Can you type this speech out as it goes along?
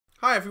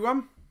Hi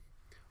everyone,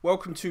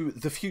 welcome to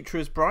The Future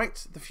is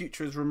Bright, The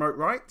Future is Remote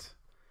Write.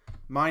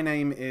 My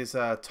name is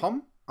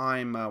Tom.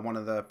 I'm one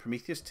of the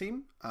Prometheus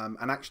team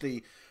and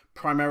actually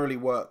primarily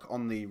work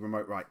on the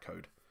remote write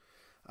code.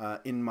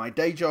 In my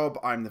day job,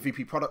 I'm the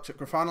VP product at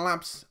Grafana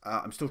Labs.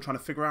 I'm still trying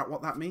to figure out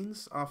what that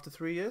means after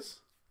 3 years.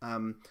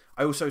 I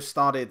also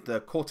started the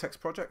Cortex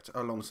project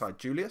alongside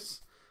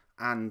Julius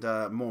and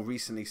more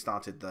recently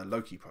started the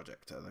Loki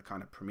project, the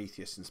kind of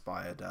Prometheus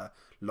inspired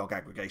log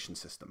aggregation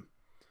system.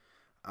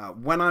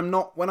 When I'm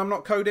not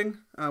coding,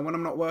 when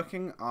I'm not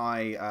working,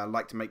 I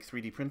like to make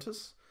 3D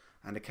printers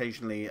and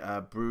occasionally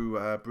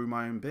brew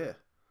my own beer.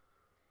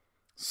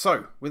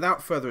 So,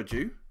 without further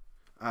ado,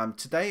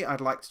 today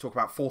I'd like to talk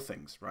about 4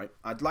 things, right?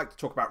 I'd like to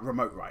talk about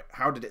remote write.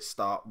 How did it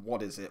start?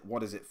 What is it?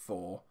 What is it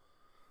for?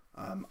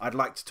 I'd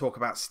like to talk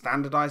about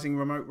standardizing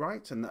remote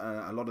write and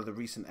a lot of the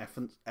recent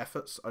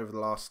efforts over the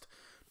last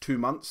 2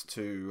 months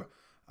to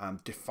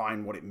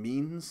define what it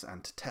means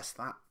and to test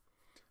that.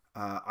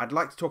 I'd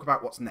like to talk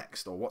about what's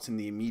next or what's in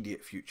the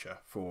immediate future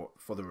for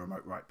the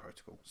remote write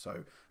protocol. So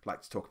I'd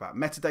like to talk about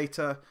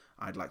metadata.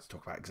 I'd like to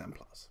talk about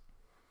exemplars.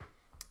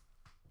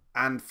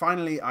 And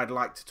finally, I'd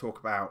like to talk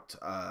about,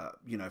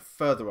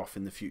 further off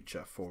in the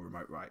future for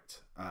remote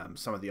write,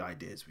 some of the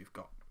ideas we've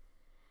got.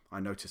 I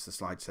noticed the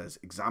slide says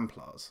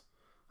exemplars.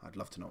 I'd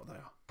love to know what they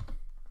are.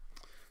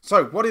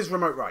 So what is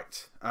remote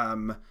write?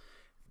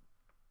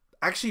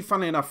 Actually,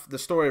 funnily enough, the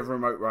story of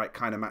remote write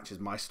kind of matches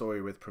my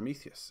story with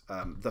Prometheus.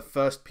 The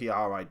first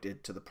PR I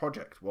did to the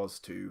project was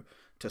to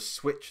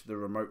switch the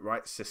remote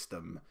write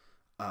system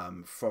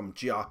from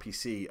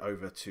gRPC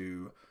over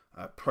to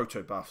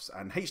protobufs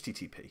and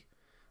HTTP.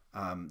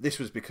 This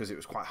was because it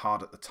was quite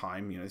hard at the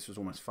time. This was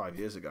almost 5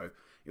 years ago.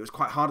 It was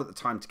quite hard at the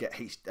time to get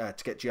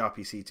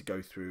gRPC to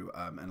go through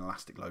an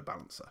elastic load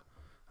balancer,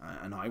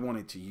 and I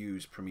wanted to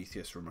use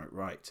Prometheus remote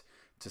write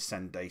to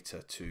send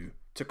data to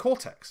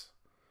Cortex.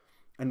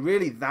 And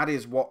really, that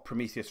is what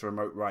Prometheus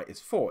remote write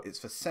is for. It's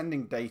for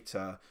sending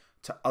data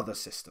to other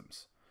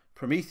systems.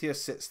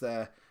 Prometheus sits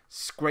there,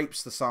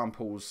 scrapes the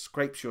samples,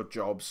 scrapes your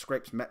jobs,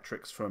 scrapes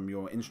metrics from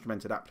your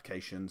instrumented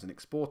applications and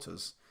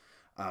exporters,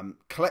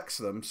 collects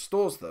them,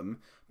 stores them,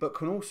 but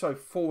can also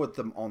forward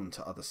them on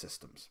to other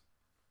systems.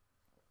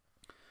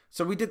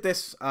 So we did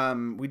this.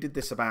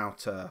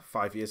 About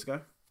 5 years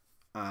ago,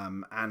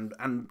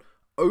 and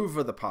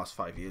over the past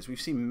 5 years,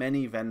 we've seen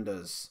many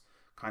vendors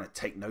kind of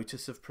take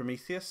notice of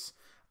Prometheus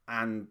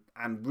and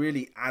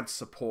really add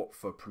support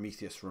for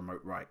Prometheus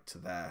remote write to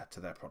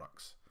their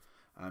products.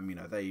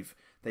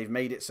 They've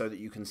made it so that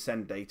you can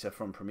send data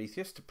from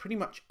Prometheus to pretty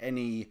much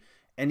any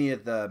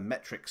of the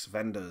metrics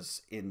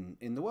vendors in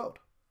the world.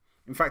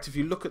 In fact, if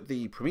you look at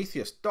the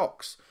Prometheus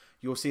docs,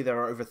 you'll see there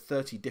are over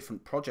 30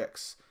 different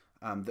projects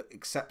that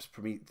accept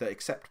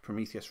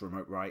Prometheus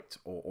remote write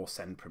or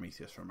send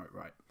Prometheus remote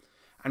write.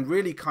 And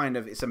really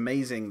it's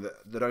amazing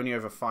that only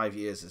over 5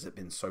 years has it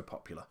been so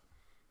popular.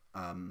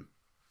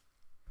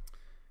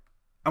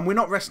 And we're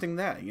not resting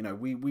there.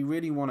 We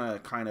really want to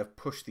kind of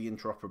push the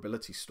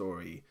interoperability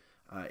story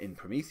in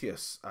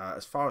Prometheus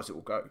as far as it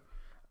will go.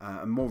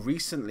 And more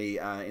recently,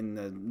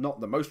 not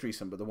the most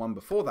recent, but the one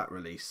before that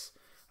release,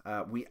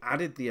 we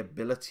added the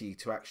ability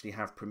to actually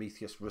have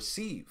Prometheus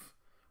receive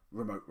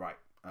remote write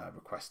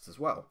requests as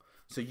well.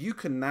 So you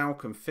can now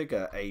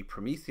configure a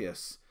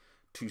Prometheus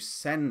to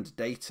send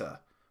data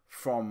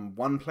from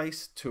one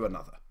place to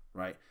another,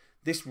 right?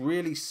 This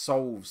really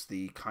solves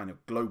the kind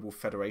of global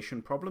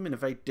federation problem in a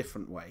very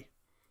different way.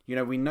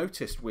 We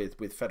noticed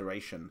with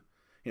federation,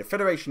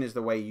 federation is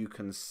the way you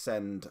can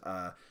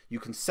you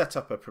can set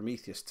up a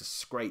Prometheus to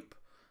scrape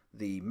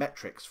the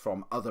metrics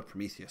from other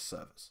Prometheus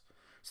servers.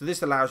 So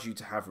this allows you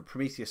to have a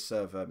Prometheus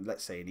server,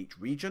 let's say in each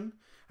region,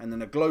 and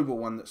then a global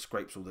one that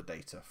scrapes all the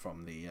data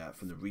from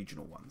the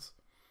regional ones,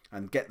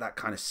 and get that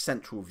kind of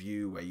central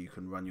view where you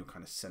can run your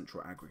kind of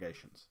central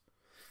aggregations.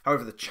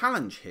 However, the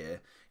challenge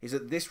here is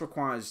that this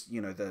requires,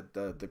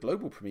 the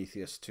global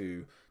Prometheus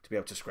to be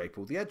able to scrape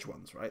all the edge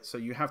ones, right? So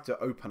you have to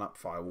open up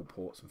firewall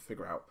ports and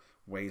figure out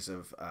ways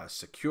of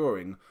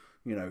securing,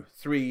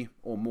 3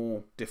 or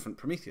more different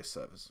Prometheus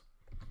servers.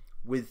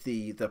 With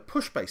the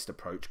push-based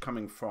approach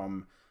coming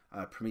from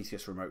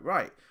Prometheus remote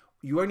write,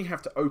 you only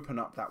have to open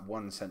up that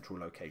one central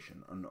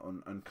location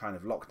and kind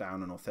of lock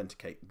down and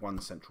authenticate one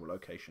central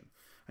location.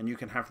 And you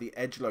can have the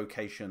edge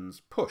locations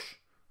push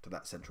to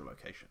that central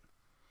location.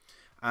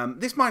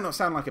 This might not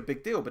sound like a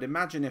big deal, but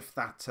imagine if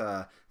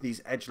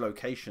these edge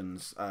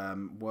locations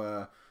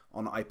were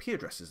on IP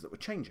addresses that were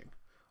changing,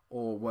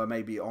 or were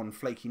maybe on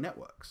flaky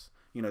networks.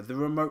 The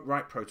remote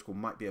write protocol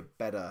might be a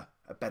better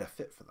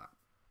fit for that.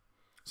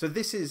 So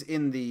this is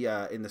in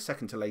the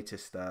second to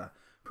latest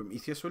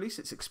Prometheus release.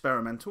 It's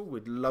experimental.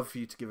 We'd love for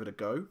you to give it a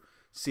go,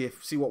 see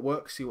what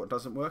works, see what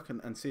doesn't work,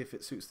 and see if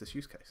it suits this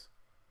use case.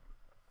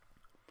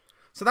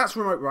 So that's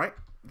remote write.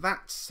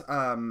 That's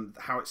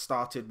how it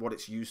started, what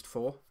it's used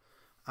for.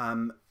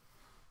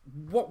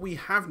 What we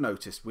have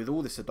noticed with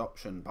all this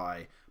adoption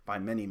by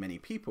many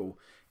people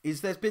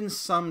is there's been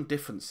some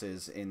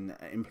differences in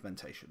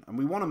implementation, and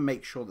we want to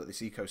make sure that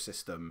this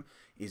ecosystem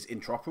is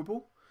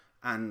interoperable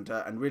and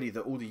really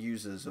that all the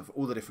users of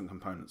all the different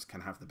components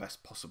can have the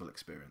best possible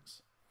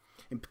experience.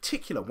 In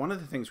particular, one of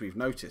the things we've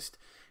noticed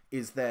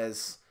is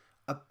there's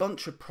a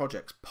bunch of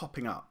projects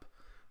popping up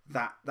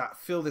that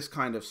fill this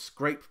kind of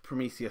scrape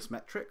Prometheus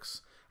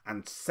metrics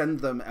and send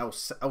them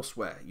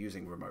elsewhere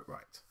using remote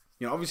write.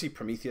 You know, obviously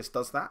Prometheus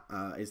does that,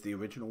 is the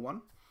original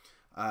one.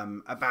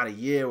 About a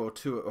year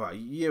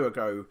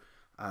ago,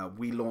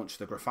 we launched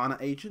the Grafana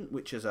agent,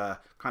 which is a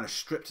kind of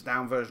stripped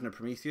down version of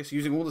Prometheus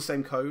using all the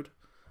same code,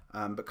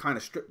 but kind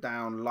of stripped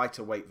down,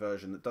 lighter weight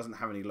version that doesn't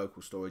have any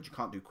local storage. You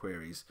can't do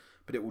queries,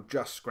 but it will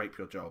just scrape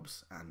your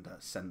jobs and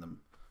send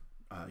them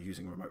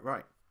using remote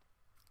write.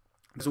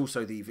 There's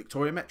also the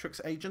Victoria metrics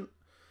agent.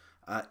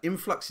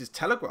 Influx's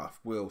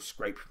Telegraph will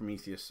scrape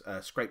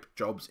scrape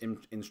jobs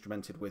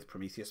instrumented with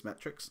Prometheus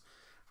metrics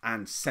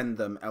and send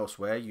them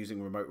elsewhere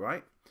using remote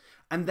write.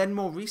 And then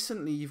more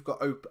recently, you've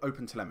got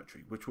Open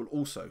Telemetry, which will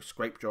also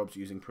scrape jobs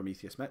using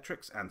Prometheus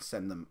metrics and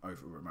send them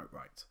over remote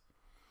write.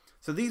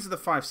 So these are the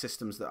 5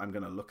 systems that I'm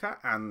going to look at.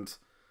 And,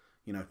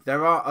 you know,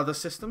 there are other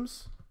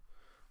systems.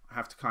 I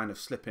have to kind of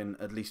slip in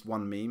at least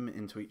one meme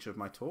into each of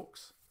my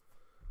talks.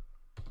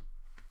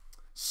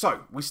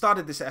 So we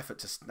started this effort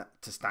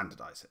to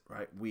standardize it,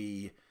 right?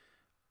 We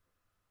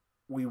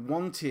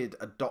wanted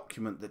a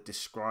document that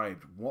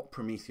described what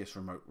Prometheus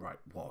remote write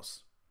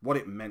was, what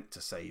it meant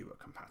to say you were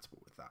compatible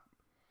with that.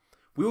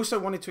 We also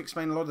wanted to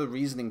explain a lot of the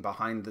reasoning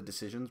behind the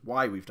decisions,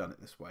 why we've done it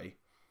this way.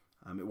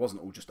 It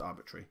wasn't all just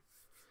arbitrary.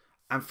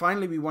 And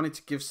finally, we wanted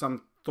to give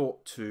some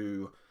thought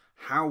to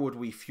how would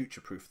we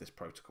future-proof this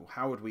protocol?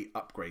 How would we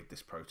upgrade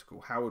this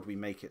protocol? How would we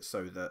make it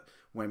so that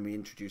when we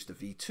introduced a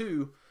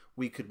V2,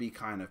 we could be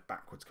kind of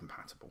backwards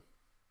compatible?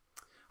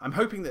 I'm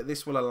hoping that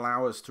this will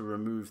allow us to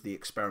remove the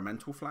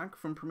experimental flag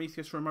from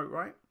Prometheus remote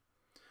write.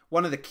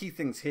 One of the key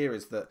things here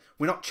is that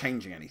we're not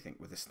changing anything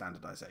with this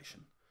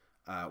standardization.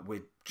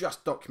 We're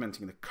just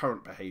documenting the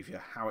current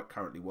behavior, how it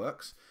currently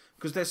works,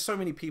 because there's so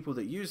many people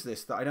that use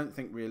this that I don't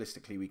think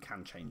realistically we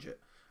can change it,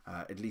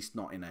 at least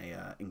not in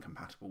a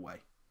incompatible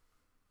way.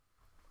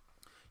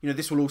 You know,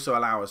 this will also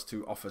allow us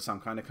to offer some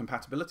kind of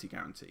compatibility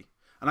guarantee.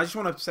 And I just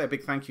want to say a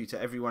big thank you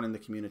to everyone in the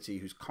community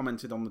who's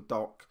commented on the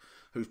doc,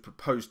 who's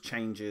proposed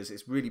changes.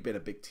 It's really been a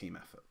big team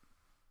effort.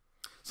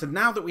 So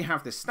now that we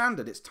have this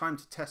standard, it's time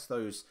to test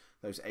those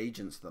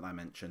agents that I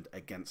mentioned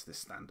against this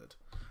standard.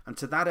 And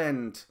to that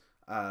end,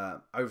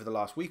 over the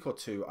last week or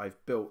two,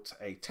 I've built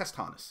a test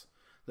harness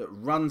that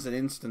runs an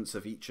instance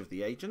of each of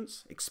the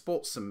agents,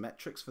 exports some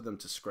metrics for them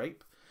to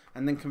scrape,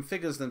 and then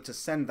configures them to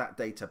send that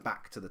data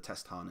back to the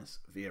test harness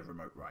via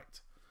remote write.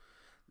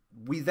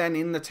 We then,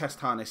 in the test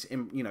harness,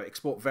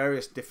 export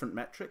various different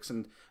metrics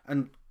and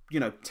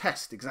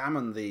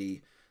examine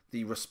the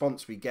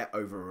response we get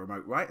over a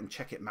remote write and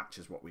check it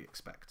matches what we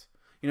expect.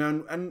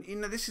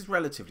 This is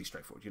relatively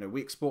straightforward.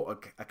 We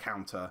export a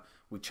counter,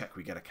 we check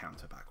we get a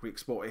counter back. We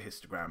export a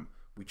histogram,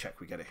 we check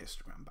we get a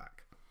histogram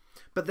back.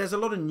 But there's a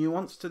lot of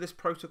nuance to this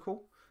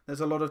protocol.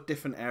 There's a lot of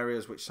different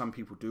areas which some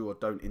people do or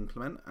don't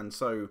implement, and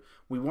so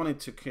we wanted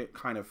to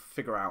kind of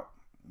figure out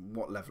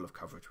what level of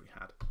coverage we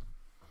had.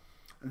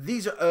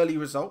 These are early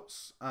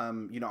results.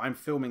 I'm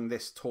filming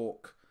this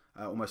talk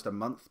almost a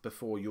month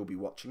before you'll be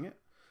watching it.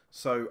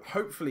 So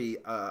hopefully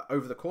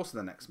over the course of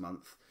the next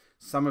month,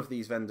 some of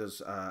these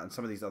vendors and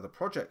some of these other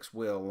projects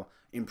will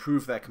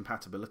improve their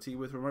compatibility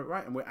with remote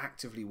write, and we're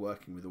actively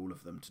working with all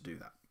of them to do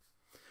that.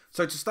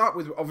 So to start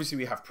with, obviously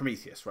we have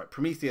Prometheus, right?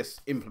 Prometheus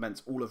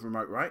implements all of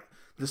remote write.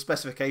 The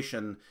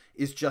specification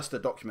is just a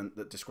document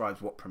that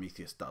describes what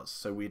Prometheus does,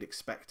 so we'd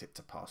expect it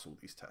to pass all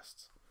these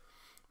tests.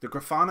 The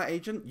Grafana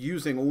agent,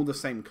 using all the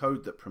same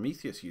code that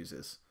Prometheus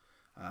uses,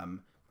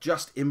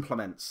 just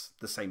implements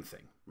the same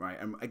thing,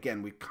 right? And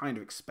again, we kind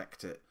of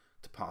expect it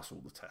to pass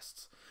all the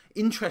tests.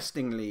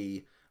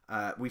 Interestingly,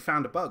 we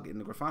found a bug in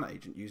the Grafana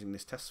agent using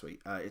this test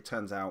suite. It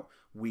turns out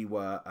we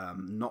were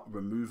not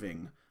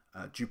removing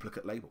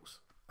duplicate labels.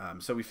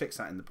 So we fixed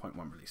that in the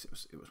 0.1 release.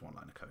 It was one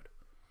line of code.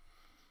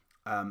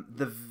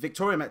 The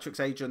Victoria metrics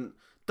agent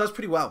does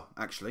pretty well,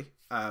 actually.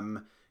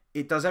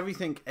 It does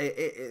everything.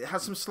 It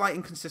has some slight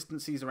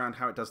inconsistencies around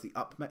how it does the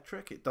up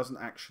metric. It doesn't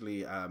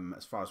actually,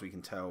 as far as we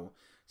can tell,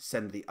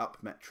 send the up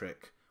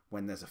metric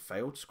when there's a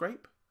failed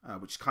scrape,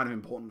 which is kind of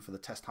important for the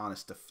test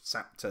harness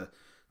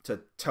to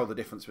tell the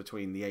difference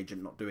between the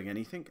agent not doing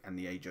anything and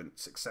the agent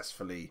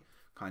successfully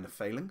kind of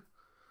failing.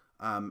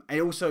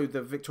 And also,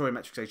 the Victoria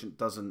metrics agent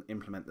doesn't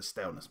implement the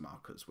staleness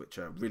markers, which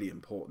are a really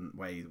important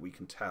way that we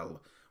can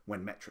tell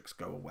when metrics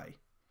go away.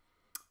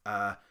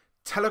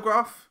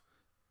 Telegraph,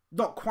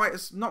 not quite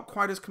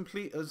as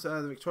complete as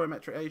the Victoria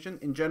metric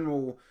agent. In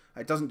general,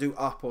 it doesn't do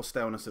up or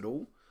staleness at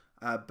all,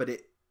 but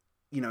it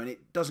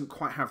doesn't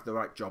quite have the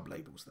right job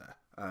labels there.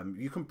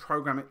 You can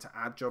program it to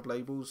add job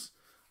labels,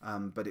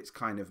 but it's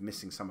kind of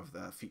missing some of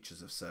the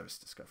features of service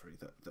discovery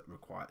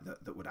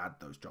that would add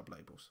those job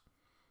labels.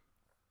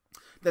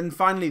 Then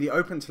finally, the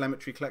Open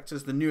Telemetry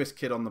collectors, the newest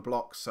kid on the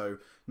block, so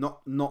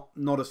not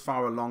as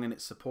far along in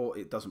its support.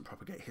 It doesn't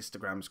propagate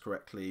histograms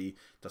correctly,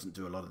 doesn't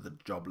do a lot of the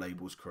job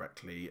labels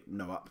correctly,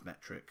 no up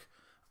metric,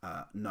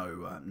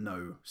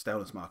 no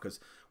staleness markers.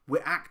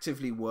 We're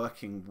actively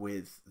working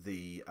with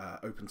the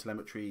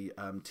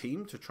OpenTelemetry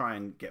team to try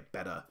and get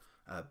better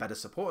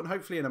support, and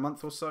hopefully in a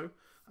month or so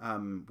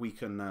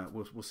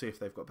we'll see if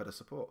they've got better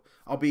support.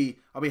 I'll be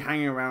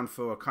hanging around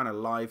for a kind of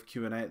live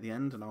Q&A at the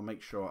end, and I'll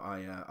make sure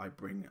I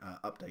bring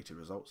updated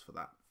results for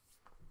that.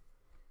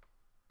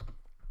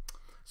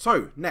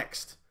 So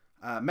next,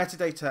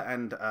 metadata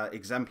and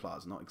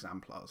exemplars, not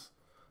exemplars.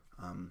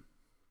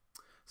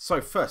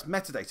 So first,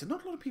 metadata.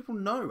 Not a lot of people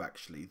know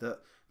actually that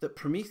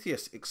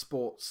Prometheus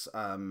exports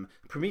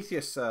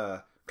Prometheus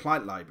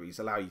client libraries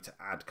allow you to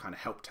add kind of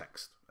help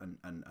text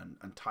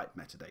and type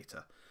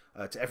metadata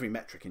to every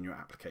metric in your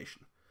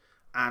application.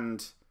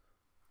 And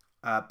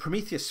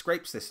Prometheus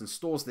scrapes this and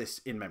stores this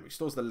in memory,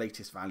 stores the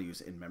latest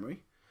values in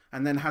memory,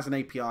 and then has an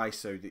API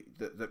so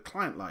the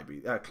client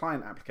library,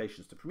 client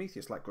applications to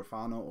Prometheus like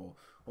Grafana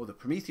or the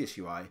Prometheus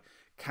UI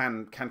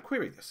can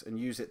query this and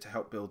use it to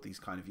help build these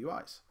kind of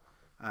UIs.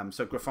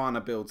 So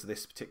Grafana builds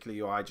this particular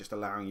UI, just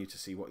allowing you to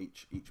see what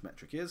each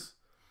metric is.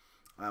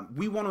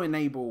 We want to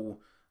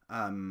enable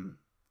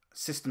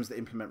systems that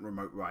implement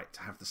remote write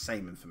to have the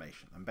same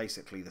information and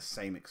basically the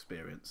same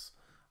experience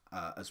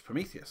as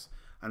Prometheus.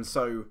 And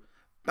so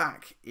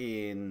back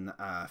in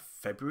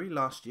February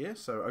last year,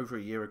 so over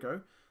a year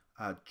ago,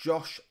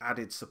 Josh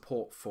added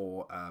support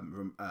for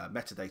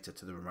metadata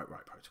to the remote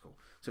write protocol.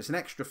 So it's an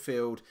extra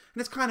field, and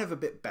it's kind of a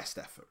bit best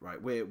effort,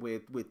 right?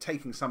 We're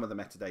taking some of the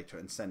metadata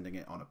and sending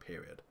it on a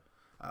period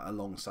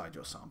alongside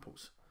your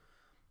samples.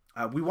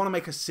 We want to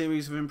make a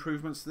series of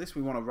improvements to this.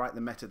 We want to write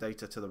the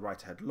metadata to the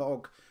write-ahead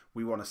log.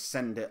 We want to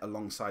send it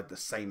alongside the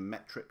same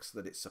metrics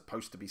that it's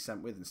supposed to be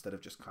sent with, instead of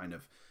just kind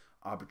of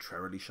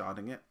arbitrarily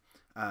sharding it.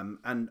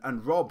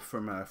 And Rob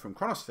from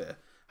Chronosphere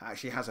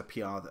actually has a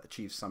PR that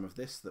achieves some of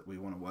this that we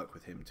want to work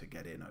with him to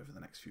get in over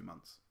the next few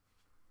months.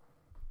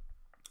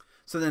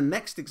 So the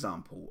next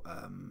example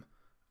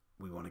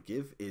we want to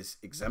give is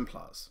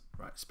exemplars,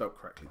 right? Spelled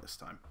correctly this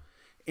time.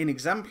 In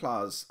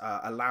exemplars,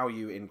 allow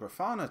you in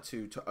Grafana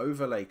to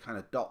overlay kind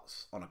of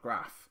dots on a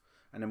graph.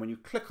 And then when you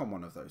click on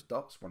one of those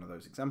dots, one of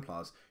those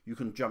exemplars, you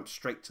can jump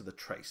straight to the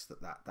trace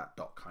that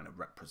dot kind of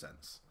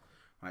represents.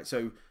 Right,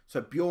 so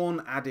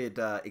Bjorn added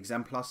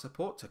exemplar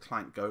support to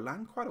client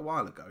Golang quite a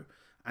while ago,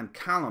 and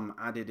Callum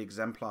added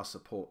exemplar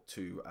support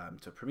to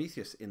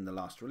Prometheus in the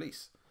last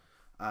release.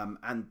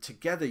 And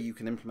together you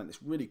can implement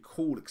this really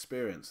cool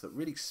experience that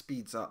really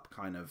speeds up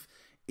kind of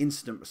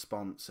instant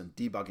response and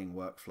debugging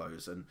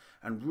workflows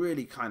and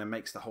really kind of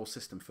makes the whole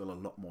system feel a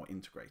lot more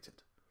integrated.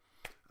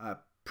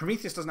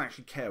 Prometheus doesn't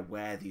actually care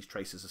where these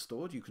traces are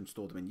stored. You can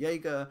store them in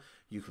Jaeger,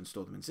 you can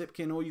store them in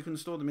Zipkin, or you can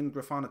store them in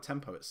Grafana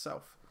Tempo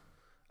itself.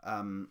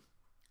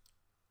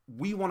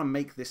 We want to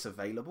make this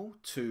available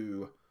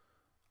to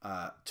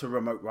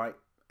remote write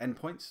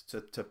endpoints,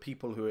 to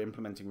people who are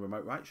implementing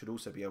remote write should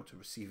also be able to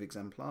receive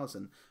exemplars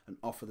and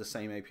offer the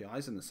same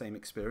APIs and the same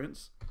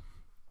experience.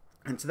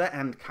 And to that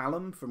end,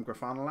 Callum from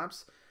Grafana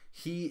Labs,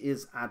 he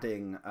is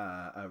adding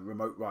a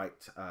remote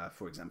write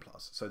for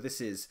exemplars. So this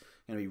is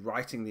going to be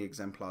writing the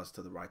exemplars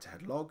to the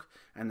write-ahead log,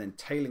 and then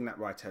tailing that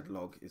write-ahead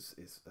log is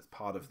as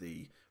part of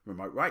the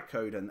remote write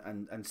code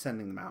and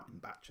sending them out in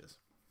batches.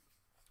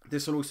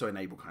 This will also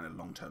enable kind of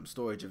long-term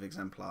storage of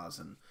exemplars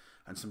and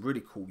some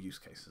really cool use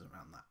cases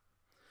around that.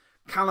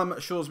 Callum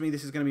assures me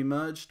this is going to be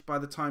merged by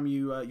the time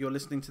you're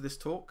listening to this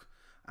talk,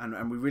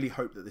 and we really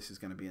hope that this is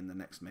going to be in the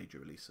next major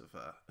release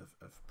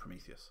of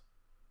Prometheus.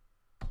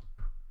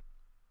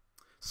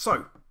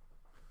 So,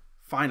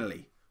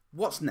 finally,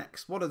 what's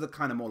next? What are the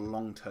kind of more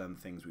long-term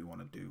things we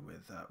want to do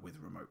with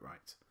remote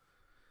write?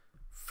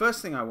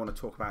 First thing I want to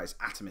talk about is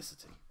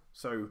atomicity.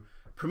 So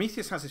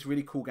Prometheus has this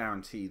really cool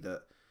guarantee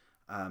that,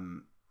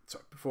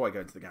 sorry, before I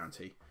go into the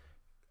guarantee,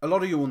 a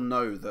lot of you will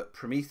know that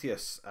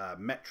Prometheus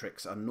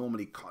metrics are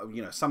normally,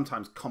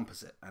 sometimes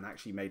composite and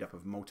actually made up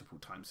of multiple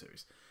time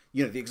series.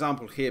 The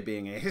example here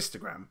being a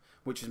histogram,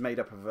 which is made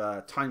up of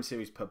a time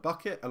series per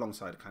bucket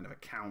alongside a kind of a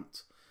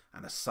count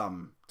and a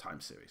sum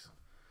time series.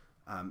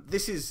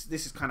 This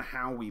is kind of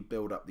how we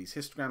build up these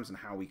histograms and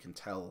how we can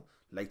tell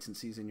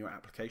latencies in your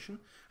application.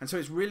 And so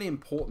it's really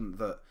important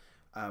that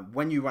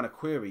when you run a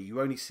query, you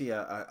only see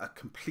a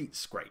complete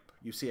scrape.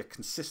 You see a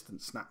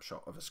consistent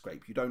snapshot of a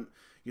scrape. You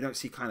don't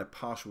see kind of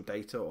partial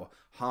data or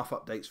half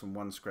updates from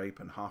one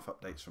scrape and half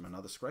updates from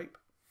another scrape.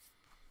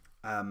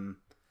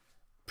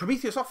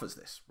 Prometheus offers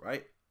this,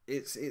 right?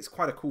 It's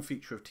quite a cool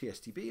feature of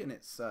TSDB, and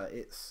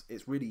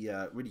it's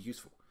really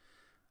useful.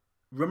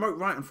 Remote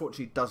write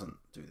unfortunately doesn't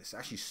do this. It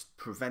actually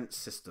prevents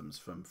systems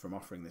from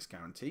offering this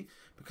guarantee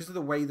because of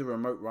the way the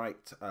remote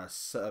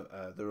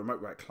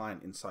write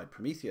client inside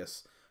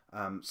Prometheus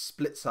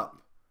splits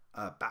up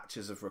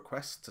batches of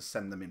requests to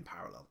send them in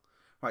parallel.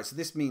 Right, so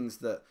this means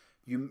that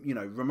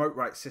remote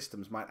write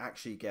systems might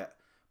actually get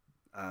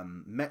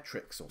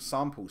metrics or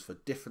samples for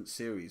different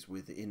series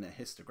within a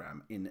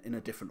histogram in a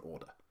different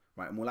order,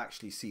 right? And we'll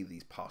actually see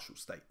these partial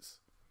states.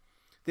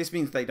 This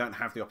means they don't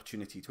have the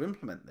opportunity to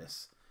implement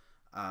this,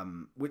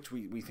 which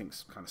we think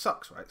kind of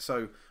sucks, right?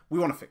 So we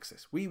want to fix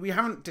this. We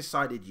haven't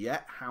decided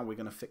yet how we're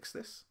going to fix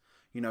this.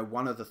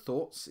 one of the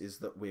thoughts is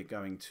that we're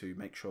going to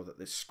make sure that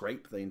this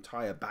scrape, the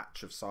entire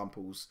batch of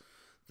samples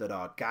that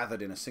are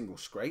gathered in a single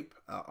scrape,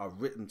 are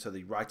written to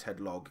the write-head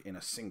log in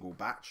a single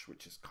batch,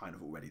 which is kind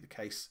of already the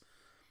case.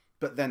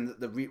 But then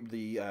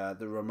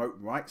the remote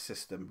write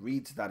system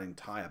reads that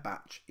entire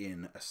batch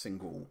in a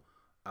single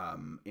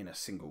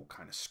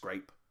kind of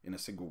scrape, in a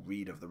single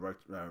read of the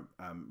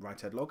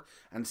write-head log,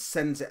 and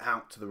sends it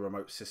out to the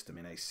remote system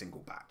in a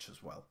single batch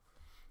as well.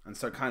 And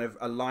so kind of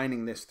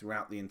aligning this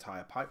throughout the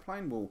entire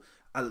pipeline will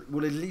at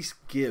least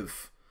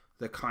give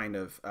the kind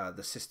of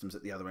the systems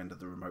at the other end of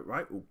the remote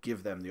write, will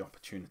give them the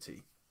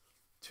opportunity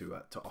to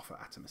offer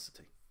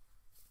atomicity.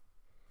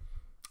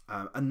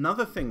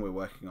 Another thing we're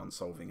working on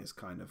solving is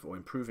or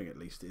improving at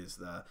least, is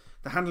the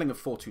handling of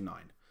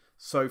 429.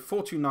 So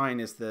 429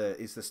 is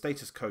the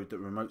status code that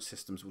remote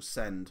systems will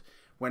send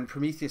when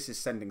Prometheus is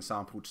sending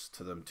samples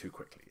to them too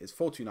quickly.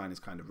 429 is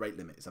kind of rate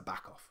limit, is a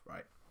back off,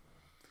 right?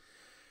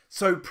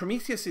 So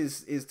Prometheus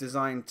is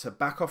designed to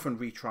back off and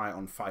retry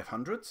on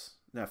 500s.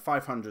 Now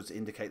 500s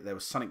indicate there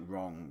was something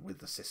wrong with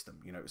the system.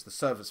 It was the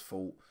server's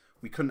fault.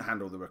 We couldn't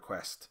handle the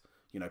request.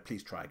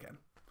 Please try again.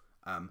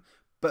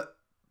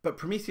 But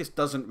Prometheus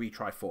doesn't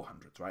retry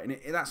 400s, right?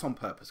 And that's on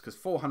purpose, because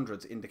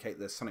 400s indicate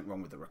there's something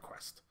wrong with the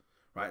request,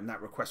 right? And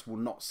that request will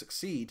not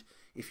succeed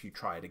if you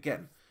try it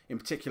again. In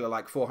particular,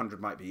 like 400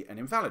 might be an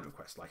invalid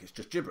request, like it's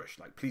just gibberish,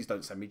 like please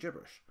don't send me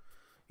gibberish.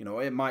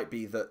 It might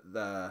be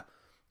that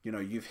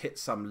you've hit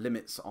some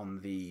limits on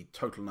the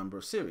total number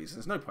of series.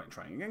 There's no point in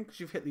trying again because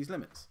you've hit these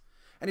limits.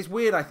 And it's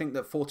weird, I think,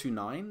 that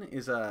 429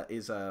 is a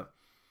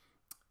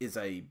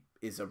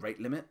rate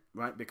limit,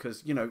 right?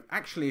 Because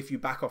actually, if you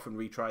back off and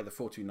retry the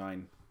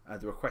 429,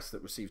 the request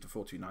that received a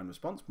 429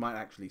 response might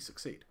actually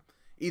succeed.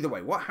 Either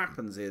way, what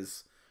happens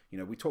is,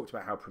 we talked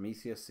about how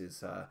Prometheus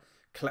is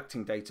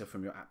collecting data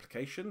from your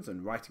applications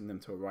and writing them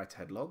to a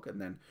write-head log, and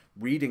then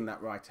reading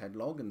that write-head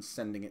log and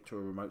sending it to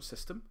a remote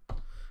system.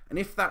 And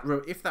if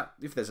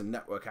there's a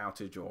network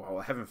outage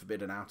or heaven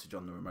forbid an outage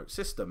on the remote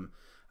system,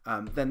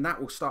 then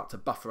that will start to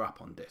buffer up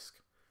on disk,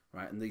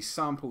 right? And these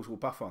samples will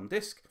buffer on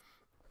disk,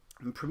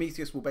 and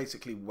Prometheus will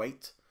basically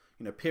wait,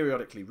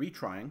 periodically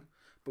retrying,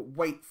 but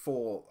wait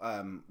for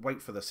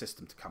the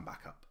system to come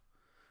back up.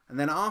 And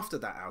then after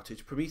that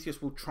outage,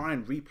 Prometheus will try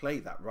and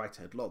replay that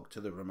write-head log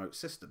to the remote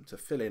system to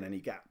fill in any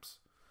gaps.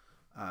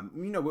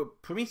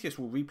 Prometheus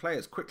will replay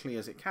as quickly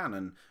as it can,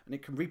 and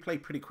it can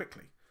replay pretty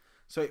quickly.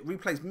 So it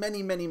replays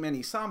many, many,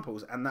 many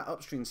samples, and that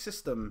upstream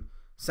system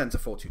sends a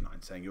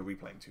 429 saying you're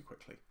replaying too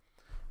quickly.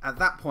 At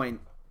that point,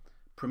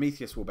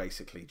 Prometheus will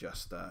basically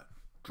just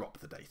drop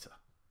the data.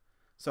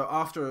 So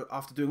after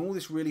doing all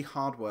this really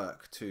hard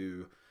work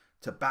to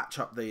batch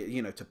up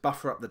to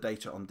buffer up the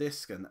data on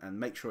disk and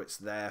make sure it's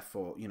there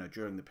for,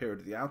 during the period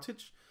of the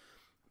outage,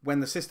 when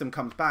the system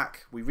comes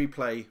back, we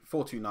replay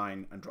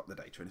 429 and drop the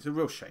data. And it's a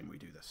real shame we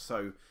do this.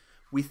 So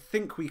we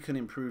think we can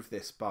improve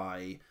this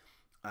by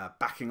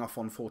backing off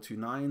on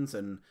 429s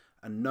and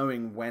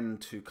knowing when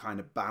to kind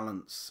of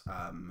balance,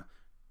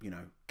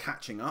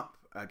 catching up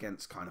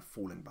against kind of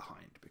falling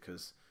behind,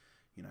 because,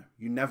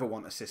 you never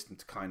want a system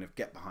to kind of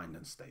get behind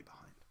and stay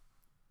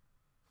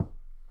behind.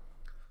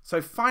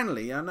 So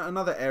finally,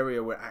 another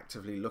area we're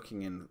actively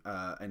looking in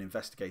and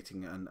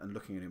investigating and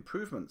looking at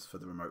improvements for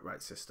the remote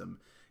write system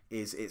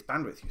is its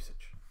bandwidth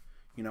usage.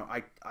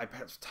 I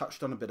perhaps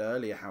touched on a bit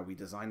earlier how we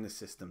designed this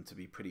system to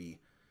be pretty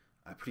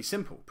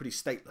simple, pretty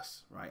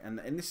stateless, right?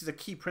 And this is a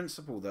key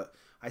principle that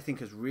I think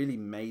has really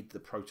made the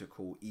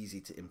protocol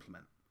easy to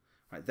implement.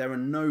 Right? There are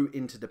no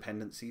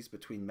interdependencies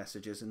between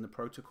messages in the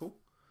protocol.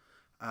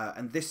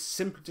 And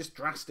this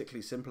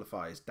drastically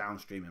simplifies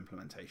downstream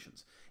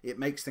implementations. It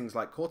makes things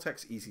like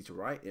Cortex easy to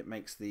write. It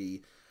makes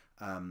the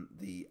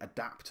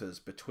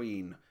adapters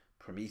between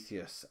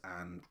Prometheus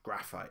and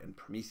Graphite and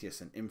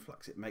Prometheus and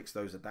Influx, it makes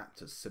those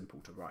adapters simple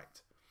to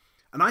write.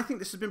 And I think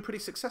this has been pretty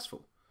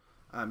successful.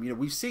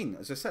 We've seen,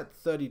 as I said,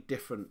 30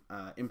 different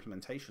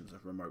implementations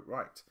of remote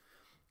write.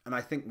 And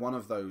I think one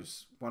of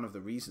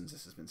the reasons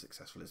this has been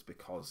successful is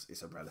because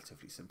it's a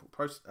relatively simple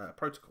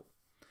protocol.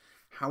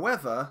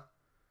 However,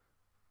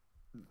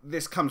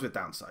 this comes with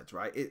downsides,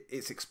 right?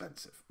 It's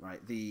expensive,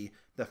 right? The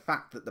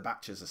fact that the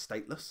batches are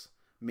stateless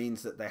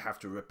means that they have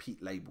to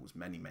repeat labels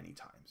many, many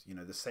times.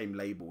 The same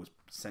label is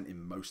sent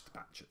in most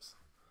batches.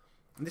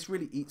 And this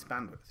really eats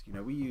bandwidth.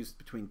 We use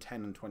between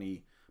 10 and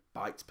 20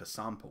 bytes per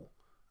sample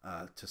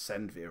to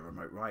send via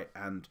remote write,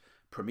 and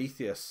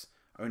Prometheus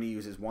only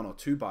uses 1 or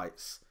 2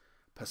 bytes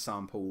per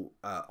sample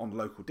on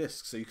local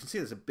disks. So you can see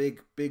there's a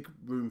big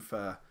room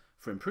for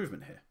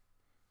improvement here.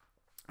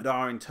 At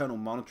our internal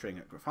monitoring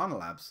at Grafana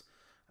Labs,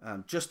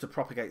 just to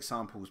propagate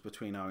samples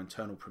between our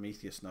internal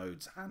Prometheus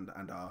nodes and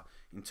our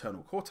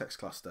internal Cortex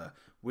cluster,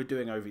 we're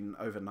doing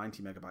over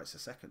 90 megabytes a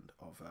second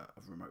of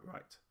remote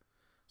write.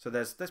 So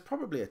there's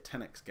probably a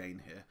 10x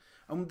gain here.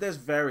 And there's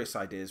various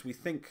ideas. We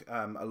think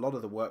a lot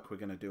of the work we're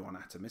going to do on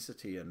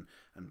atomicity and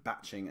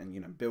batching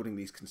and building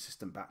these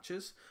consistent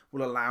batches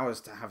will allow us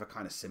to have a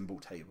kind of symbol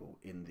table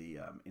in the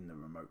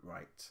remote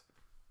write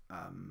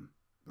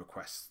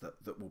requests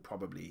that will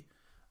probably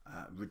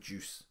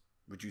reduce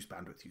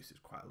bandwidth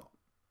usage quite a lot.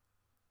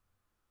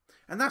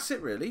 And that's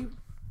it really.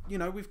 You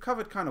know, we've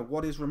covered kind of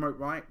what is remote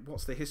write,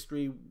 what's the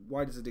history,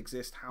 why does it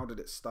exist, how did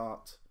it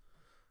start.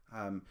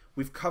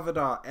 We've covered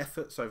our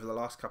efforts over the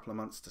last couple of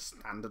months to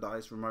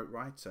standardize remote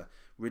write, to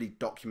really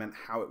document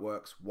how it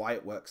works, why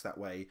it works that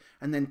way,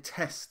 and then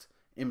test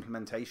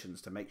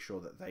implementations to make sure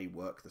that they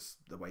work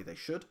the way they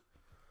should.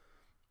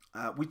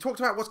 We talked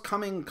about what's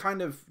coming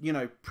kind of, you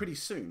know, pretty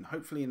soon.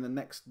 Hopefully in the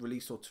next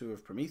release or two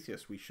of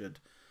Prometheus, we should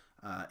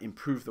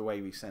improve the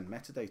way we send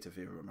metadata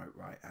via remote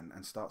write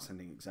and start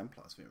sending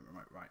exemplars via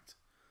remote write.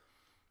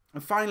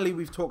 And finally,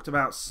 we've talked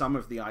about some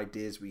of the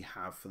ideas we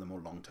have for the more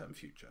long-term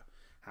future.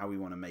 How we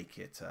want to make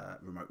it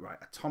remote write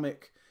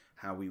atomic,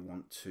 how we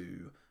want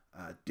to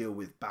deal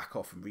with back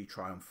off and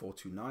retry on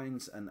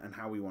 429s, and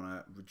how we want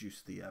to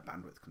reduce the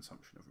bandwidth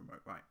consumption of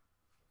remote write.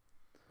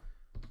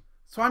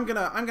 So I'm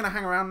gonna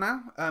hang around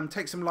now,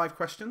 take some live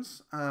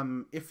questions.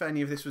 If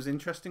any of this was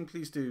interesting,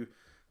 please do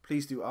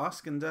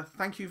ask, and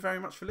thank you very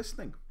much for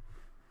listening.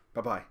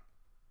 Bye bye.